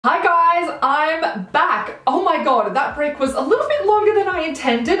that break was a little bit longer than I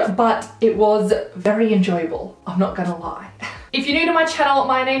intended, but it was very enjoyable, I'm not gonna lie. If you're new to my channel,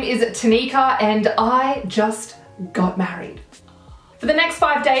 my name is Tanika and I just got married. For the next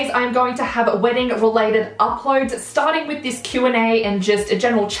 5 days, I am going to have wedding related uploads, starting with this Q&A and just a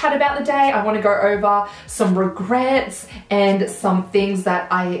general chat about the day. I want to go over some regrets and some things that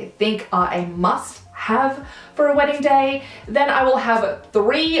I think are a must have for a wedding day. Then I will have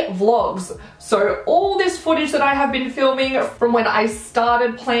 3 vlogs. So all this footage that I have been filming from when I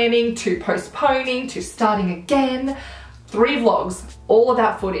started planning to postponing to starting again. 3 vlogs, all of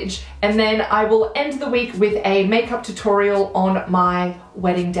that footage. And then I will end the week with a makeup tutorial on my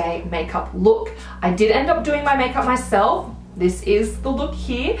wedding day makeup look. I did end up doing my makeup myself. This is the look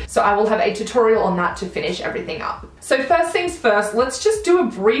here. So I will have a tutorial on that to finish everything up. So first things first, let's just do a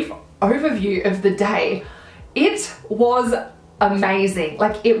brief overview of the day. It was amazing.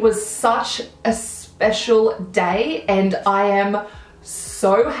 Like, it was such a special day and I am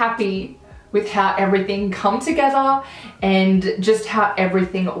so happy with how everything come together and just how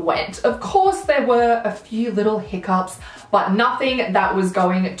everything went. Of course, there were a few little hiccups, but nothing that was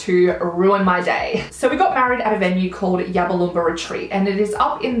going to ruin my day. So we got married at a venue called Yabalumba Retreat, and it is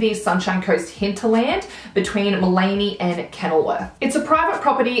up in the Sunshine Coast hinterland between Mullaney and Kenilworth. It's a private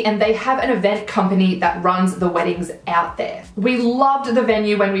property and they have an event company that runs the weddings out there. We loved the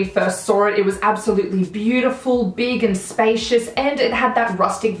venue when we first saw it. It was absolutely beautiful, big and spacious, and it had that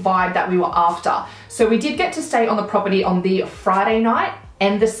rustic vibe that we were after. So we did get to stay on the property on the Friday night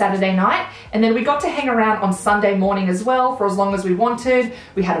and the Saturday night, and then we got to hang around on Sunday morning as well for as long as we wanted.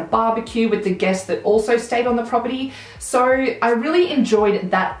 We had a barbecue with the guests that also stayed on the property. So I really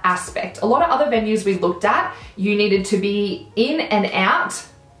enjoyed that aspect. A lot of other venues we looked at, you needed to be in and out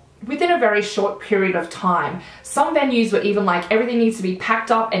within a very short period of time. Some venues were even like, everything needs to be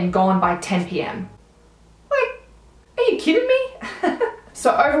packed up and gone by 10 p.m. Like, are you kidding me? So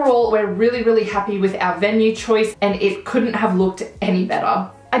overall, we're really happy with our venue choice and it couldn't have looked any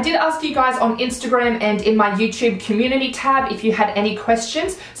better. I did ask you guys on Instagram and in my YouTube community tab if you had any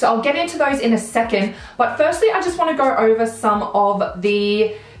questions, so I'll get into those in a second. But firstly, I just want to go over some of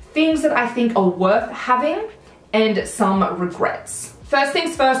the things that I think are worth having and some regrets. First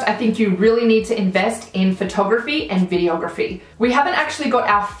things first, I think you really need to invest in photography and videography. We haven't actually got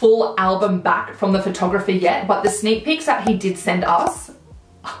our full album back from the photographer yet, but the sneak peeks that he did send us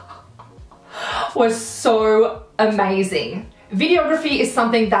was so amazing. Videography is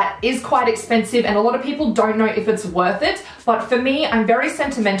something that is quite expensive and a lot of people don't know if it's worth it, but for me, I'm very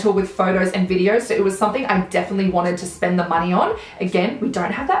sentimental with photos and videos, so it was something I definitely wanted to spend the money on. Again, we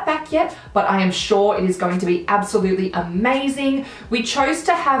don't have that back yet, but I am sure it is going to be absolutely amazing. We chose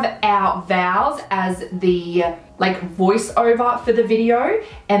to have our vows as the voiceover for the video,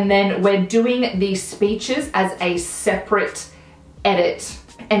 and then we're doing the speeches as a separate edit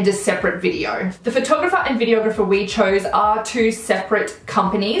and a separate video. The photographer and videographer we chose are 2 separate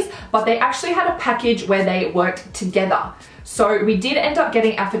companies, but they actually had a package where they worked together. So we did end up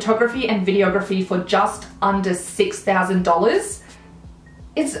getting our photography and videography for just under $6,000.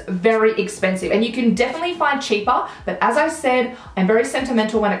 It's very expensive and you can definitely find cheaper, but as I said, I'm very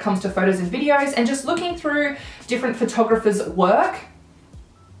sentimental when it comes to photos and videos, and just looking through different photographers' work,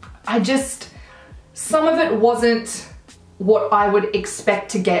 some of it wasn't what I would expect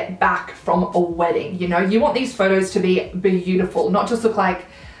to get back from a wedding. You know, you want these photos to be beautiful, not just look like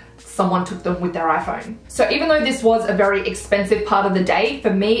someone took them with their iPhone. So even though this was a very expensive part of the day, for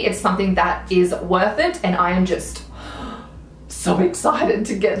me, it's something that is worth it, and I am just so excited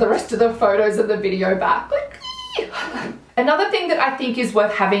to get the rest of the photos and the video back. Another thing that I think is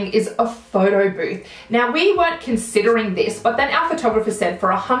worth having is a photo booth. Now, we weren't considering this, but then our photographer said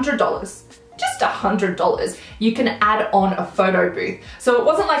for $100, just $100, you can add on a photo booth. So it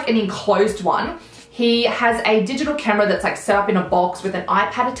wasn't like an enclosed one. He has a digital camera that's like set up in a box with an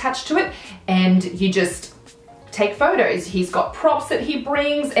iPad attached to it, and you just take photos. He's got props that he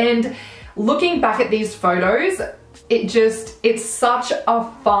brings, and looking back at these photos, it's such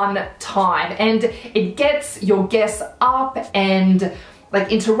a fun time, and it gets your guests up and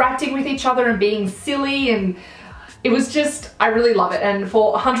like interacting with each other and being silly, and it was just, I really love it. And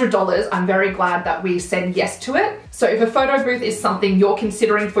for $100, I'm very glad that we said yes to it. So if a photo booth is something you're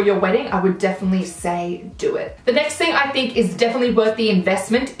considering for your wedding, I would definitely say do it. The next thing I think is definitely worth the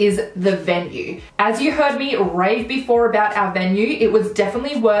investment is the venue. As you heard me rave before about our venue, it was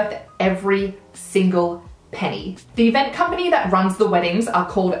definitely worth every single penny. The event company that runs the weddings are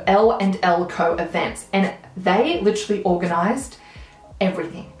called L&L Co Events, and they literally organized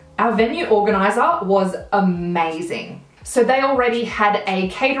everything. Our venue organizer was amazing. So they already had a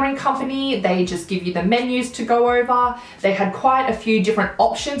catering company. They just give you the menus to go over. They had quite a few different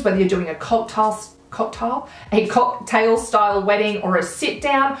options, whether you're doing a cocktail style wedding or a sit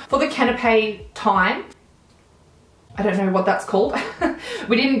down. For the canapé time, I don't know what that's called.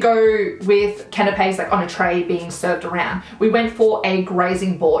 We didn't go with canapes like on a tray being served around. We went for a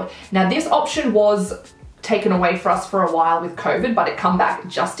grazing board. Now this option was taken away for us for a while with COVID, but it come back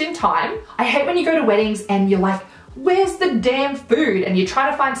just in time. I hate when you go to weddings and you're like, where's the damn food? And you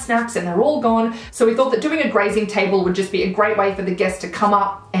try to find snacks and they're all gone. So we thought that doing a grazing table would just be a great way for the guests to come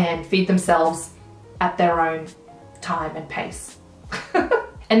up and feed themselves at their own time and pace.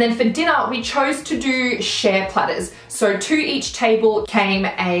 And then for dinner, we chose to do share platters. So to each table came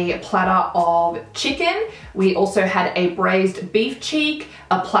a platter of chicken. We also had a braised beef cheek,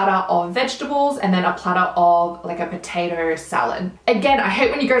 a platter of vegetables, and then a platter of like a potato salad. Again, I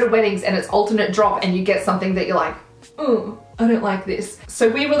hate when you go to weddings and it's alternate drop and you get something that you're like, oh, I don't like this. So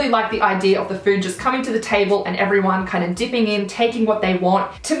we really like the idea of the food just coming to the table and everyone kind of dipping in, taking what they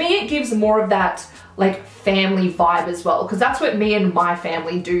want. To me, it gives more of that like family vibe as well, because that's what me and my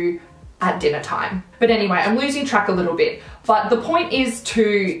family do at dinner time. But anyway, I'm losing track a little bit, but the point is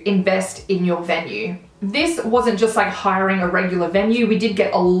to invest in your venue. This wasn't just like hiring a regular venue. We did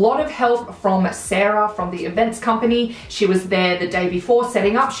get a lot of help from Sarah from the events company. She was there the day before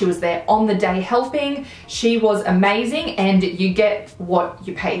setting up. She was there on the day helping. She was amazing, and you get what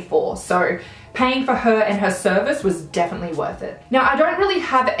you pay for. So paying for her and her service was definitely worth it. Now, I don't really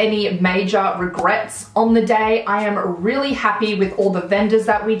have any major regrets on the day. I am really happy with all the vendors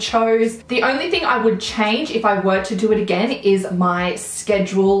that we chose. The only thing I would change if I were to do it again is my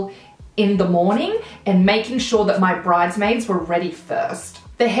schedule in the morning and making sure that my bridesmaids were ready first.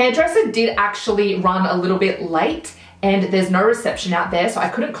 The hairdresser did actually run a little bit late and there's no reception out there, so I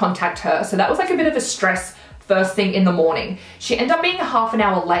couldn't contact her. So that was like a bit of a stress first thing in the morning. She ended up being half an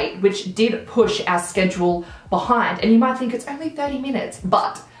hour late, which did push our schedule behind. And you might think it's only 30 minutes,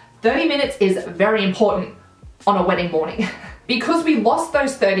 but 30 minutes is very important on a wedding morning. Because we lost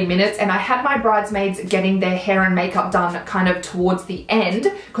those 30 minutes and I had my bridesmaids getting their hair and makeup done kind of towards the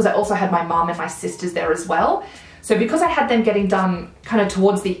end, because I also had my mum and my sisters there as well. So because I had them getting done kind of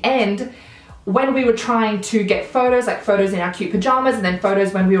towards the end, when we were trying to get photos, like photos in our cute pajamas and then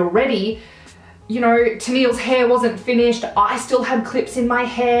photos when we were ready, you know, Tennille's hair wasn't finished, I still had clips in my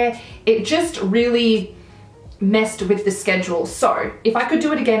hair. It just really messed with the schedule. So if I could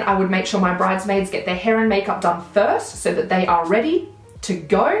do it again, I would make sure my bridesmaids get their hair and makeup done first so that they are ready to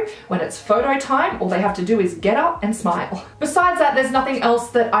go when it's photo time. All they have to do is get up and smile. Besides that, there's nothing else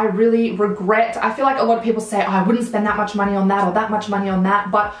that I really regret. I feel like a lot of people say, oh, I wouldn't spend that much money on that or that much money on that,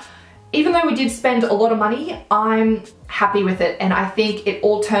 but even though we did spend a lot of money, I'm happy with it and I think it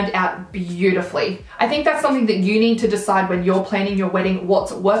all turned out beautifully. I think that's something that you need to decide when you're planning your wedding,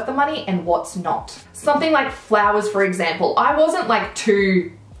 what's worth the money and what's not. Something like flowers, for example. I wasn't like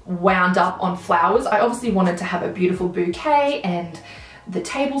too wound up on flowers. I obviously wanted to have a beautiful bouquet and the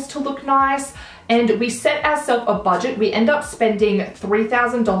tables to look nice, and we set ourselves a budget. We end up spending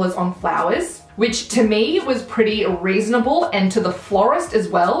 $3,000 on flowers, which to me was pretty reasonable, and to the florist as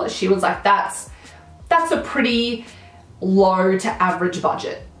well. She was like, that's a pretty low to average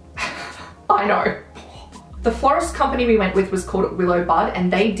budget. I know. The florist company we went with was called Willow Bud,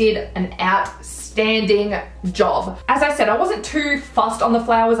 and they did an outstanding job. As I said, I wasn't too fussed on the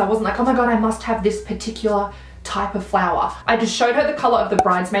flowers. I wasn't like, oh my God, I must have this particular type of flower. I just showed her the color of the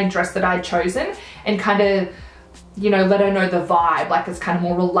bridesmaid dress that I'd chosen and kind of, you know, let her know the vibe, like it's kind of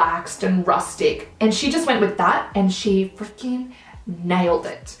more relaxed and rustic. And she just went with that and she freaking nailed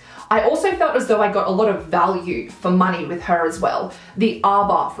it. I also felt as though I got a lot of value for money with her as well. The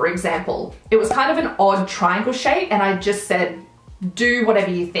arbor, for example, it was kind of an odd triangle shape and I just said, do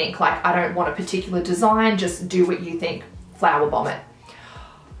whatever you think. Like, I don't want a particular design, just do what you think, flower bomb it.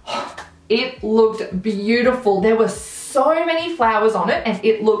 It looked beautiful. There were so many flowers on it and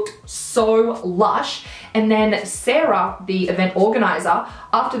it looked so lush. And then Sarah, the event organizer,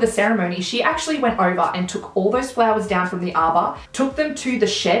 after the ceremony, she actually went over and took all those flowers down from the arbor, took them to the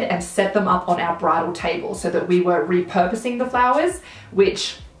shed and set them up on our bridal table so that we were repurposing the flowers,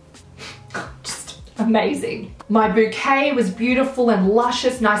 which just amazing. My bouquet was beautiful and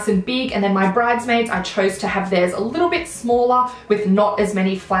luscious, nice and big, and then my bridesmaids, I chose to have theirs a little bit smaller with not as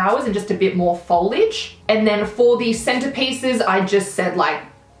many flowers and just a bit more foliage. And then for the centerpieces, I just said like,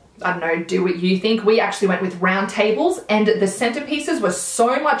 I don't know, do what you think. We actually went with round tables and the centerpieces were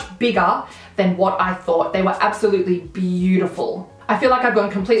so much bigger than what I thought. They were absolutely beautiful. I feel like I've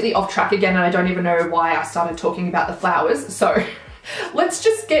gone completely off track again and I don't even know why I started talking about the flowers. So Let's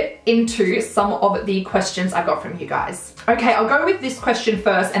just get into some of the questions I got from you guys. Okay, I'll go with this question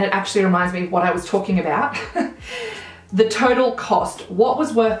first, and it actually reminds me of what I was talking about. The total cost, what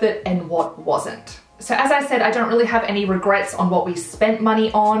was worth it and what wasn't. So as I said, I don't really have any regrets on what we spent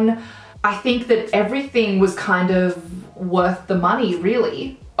money on. I think that everything was kind of worth the money,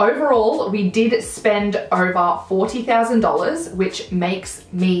 really. Overall, we did spend over $40,000, which makes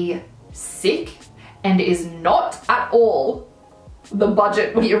me sick and is not at all the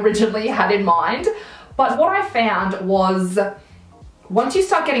budget we originally had in mind. But what I found was once you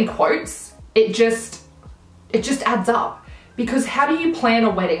start getting quotes, it just adds up. Because how do you plan a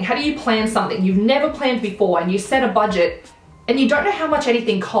wedding? How do you plan something you've never planned before and you set a budget and you don't know how much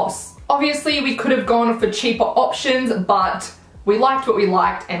anything costs? Obviously, we could have gone for cheaper options, but we liked what we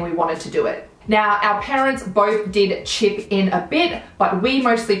liked and we wanted to do it. Now, our parents both did chip in a bit, but we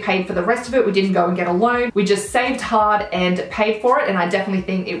mostly paid for the rest of it. We didn't go and get a loan. We just saved hard and paid for it, and I definitely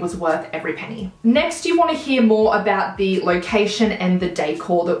think it was worth every penny. Next, you want to hear more about the location and the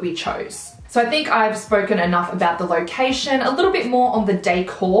decor that we chose. So I think I've spoken enough about the location, a little bit more on the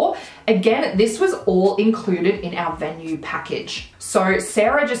decor. Again, this was all included in our venue package. So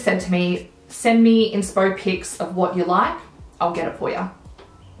Sarah just said to me, send me inspo pics of what you like, I'll get it for you.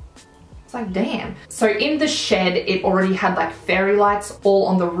 It's like, damn. So in the shed, it already had like fairy lights all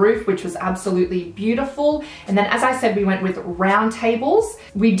on the roof, which was absolutely beautiful. And then as I said, we went with round tables.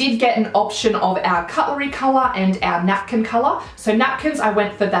 We did get an option of our cutlery color and our napkin color. So napkins, I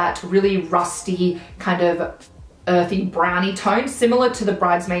went for that really rusty kind of earthy brownie tone, similar to the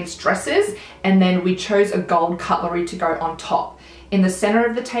bridesmaids' dresses. And then we chose a gold cutlery to go on top. In the center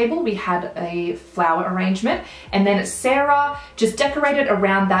of the table, we had a flower arrangement, and then Sarah just decorated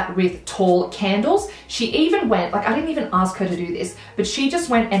around that with tall candles. She even went, like I didn't even ask her to do this, but she just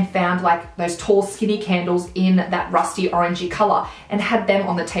went and found like those tall skinny candles in that rusty orangey color and had them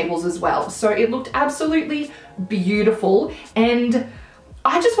on the tables as well. So it looked absolutely beautiful, and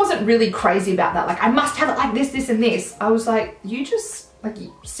I just wasn't really crazy about that. Like I must have it like this, this, and this. I was like, you just, like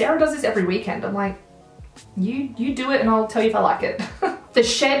Sarah does this every weekend. I'm like, you do it and I'll tell you if I like it. The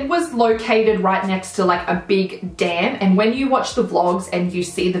shed was located right next to like a big dam, and when you watch the vlogs and you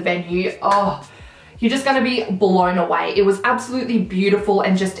see the venue, oh, you're just gonna be blown away. It was absolutely beautiful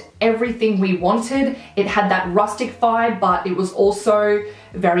and just everything we wanted. It had that rustic vibe, but it was also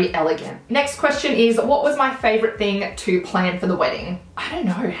very elegant. Next question is, what was my favorite thing to plan for the wedding? I don't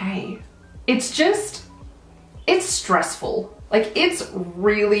know, hey. It's stressful. Like, it's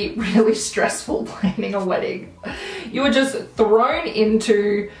really, really stressful planning a wedding. You are just thrown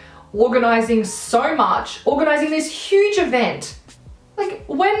into organizing so much, organizing this huge event. Like,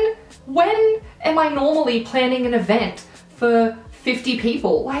 when am I normally planning an event for 50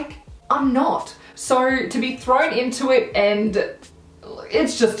 people? Like, I'm not. So to be thrown into it, and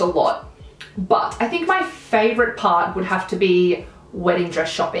it's just a lot. But I think my favorite part would have to be wedding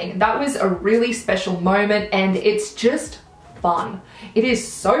dress shopping. That was a really special moment, and it's just fun. It is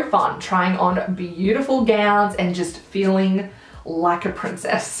so fun trying on beautiful gowns and just feeling like a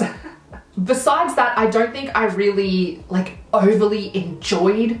princess. Besides that, I don't think I really like overly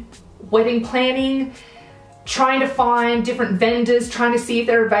enjoyed wedding planning, trying to find different vendors, trying to see if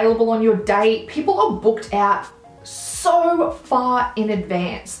they're available on your date. People are booked out so far in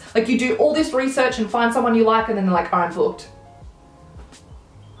advance. Like, you do all this research and find someone you like, and then they're like, oh, I'm booked.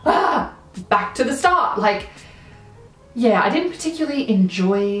 Ah, back to the start. Like, yeah, I didn't particularly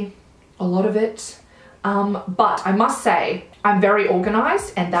enjoy a lot of it, but I must say I'm very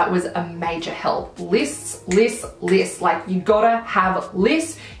organized, and that was a major help. Lists, lists, lists. Like, you gotta have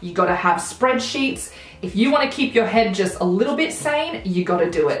lists, you gotta have spreadsheets. If you want to keep your head just a little bit sane, you gotta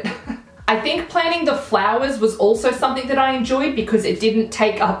do it. I think planning the flowers was also something that I enjoyed, because it didn't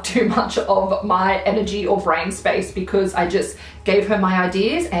take up too much of my energy or brain space, because I just gave her my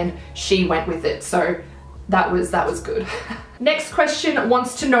ideas and she went with it. So that was good. Next question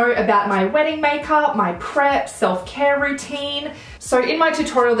wants to know about my wedding makeup, my prep, self-care routine. So in my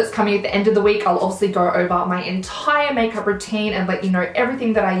tutorial that's coming at the end of the week, I'll obviously go over my entire makeup routine and let you know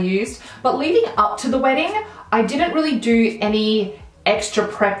everything that I used. But leading up to the wedding, I didn't really do any extra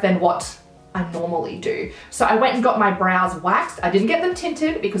prep than what I normally do. So I went and got my brows waxed. I didn't get them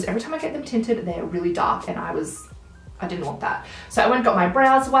tinted, because every time I get them tinted, they're really dark, and I didn't want that. So I went and got my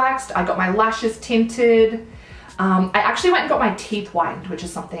brows waxed, I got my lashes tinted. I actually went and got my teeth whitened, which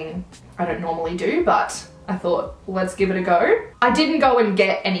is something I don't normally do, but I thought, let's give it a go. I didn't go and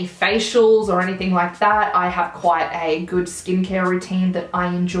get any facials or anything like that. I have quite a good skincare routine that I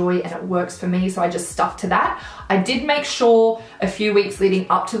enjoy and it works for me, so I just stuck to that. I did make sure a few weeks leading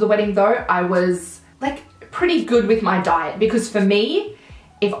up to the wedding though, I was like pretty good with my diet, because for me,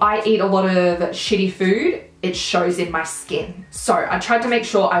 if I eat a lot of shitty food, it shows in my skin. So I tried to make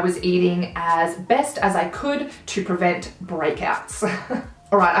sure I was eating as best as I could to prevent breakouts.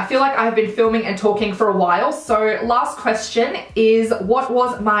 All right, I feel like I've been filming and talking for a while. So last question is, what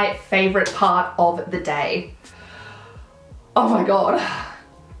was my favorite part of the day? Oh my God,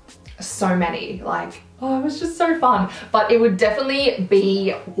 so many. Like, oh, it was just so fun. But it would definitely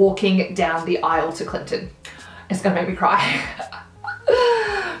be walking down the aisle to Clinton. It's gonna make me cry.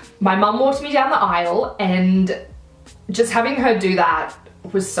 My mum walked me down the aisle, and just having her do that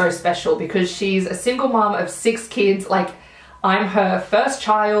was so special, because she's a single mom of 6 kids. Like, I'm her first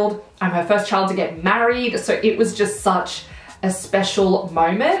child. I'm her first child to get married. So it was just such a special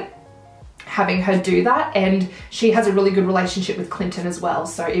moment having her do that. And she has a really good relationship with Clinton as well.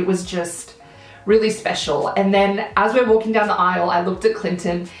 So it was just really special. And then as we're walking down the aisle, I looked at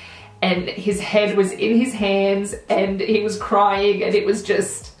Clinton, and his head was in his hands and he was crying, and it was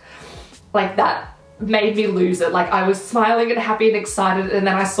just like, that made me lose it. Like, I was smiling and happy and excited, and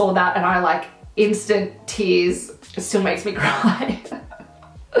then I saw that and I like instant tears. It still makes me cry.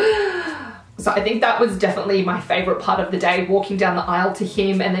 So I think that was definitely my favorite part of the day, walking down the aisle to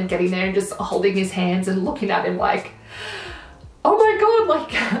him and then getting there and just holding his hands and looking at him like, oh my God,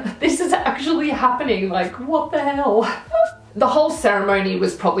 like this is actually happening. Like, what the hell? The whole ceremony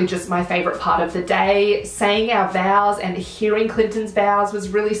was probably just my favorite part of the day. Saying our vows and hearing Clinton's vows was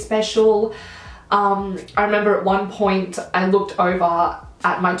really special. I remember at one point I looked over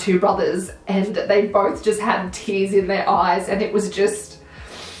at my 2 brothers, and they both just had tears in their eyes, and it was just,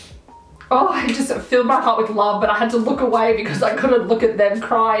 oh, it just filled my heart with love, but I had to look away because I couldn't look at them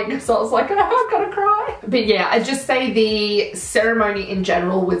crying, so I was like, oh, I'm gonna cry. But yeah, I'd just say the ceremony in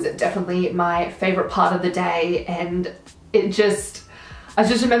general was definitely my favorite part of the day, and I just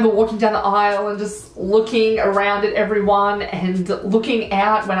remember walking down the aisle and just looking around at everyone and looking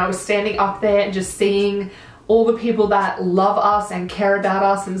out when I was standing up there and just seeing all the people that love us and care about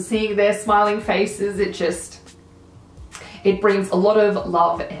us and seeing their smiling faces. It brings a lot of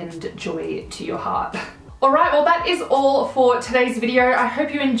love and joy to your heart. All right, well, that is all for today's video. I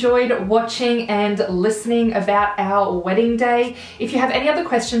hope you enjoyed watching and listening about our wedding day. If you have any other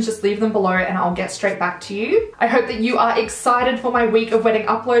questions, just leave them below and I'll get straight back to you. I hope that you are excited for my week of wedding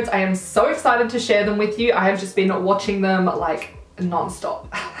uploads. I am so excited to share them with you. I have just been watching them like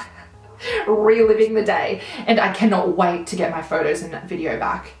non-stop. Reliving the day, and I cannot wait to get my photos and video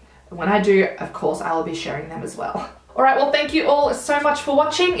back. When I do, of course, I will be sharing them as well. All right, well, thank you all so much for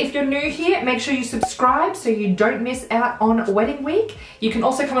watching. If you're new here, make sure you subscribe so you don't miss out on wedding week. You can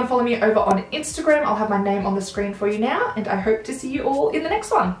also come and follow me over on Instagram. I'll have my name on the screen for you now, and I hope to see you all in the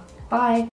next one. Bye.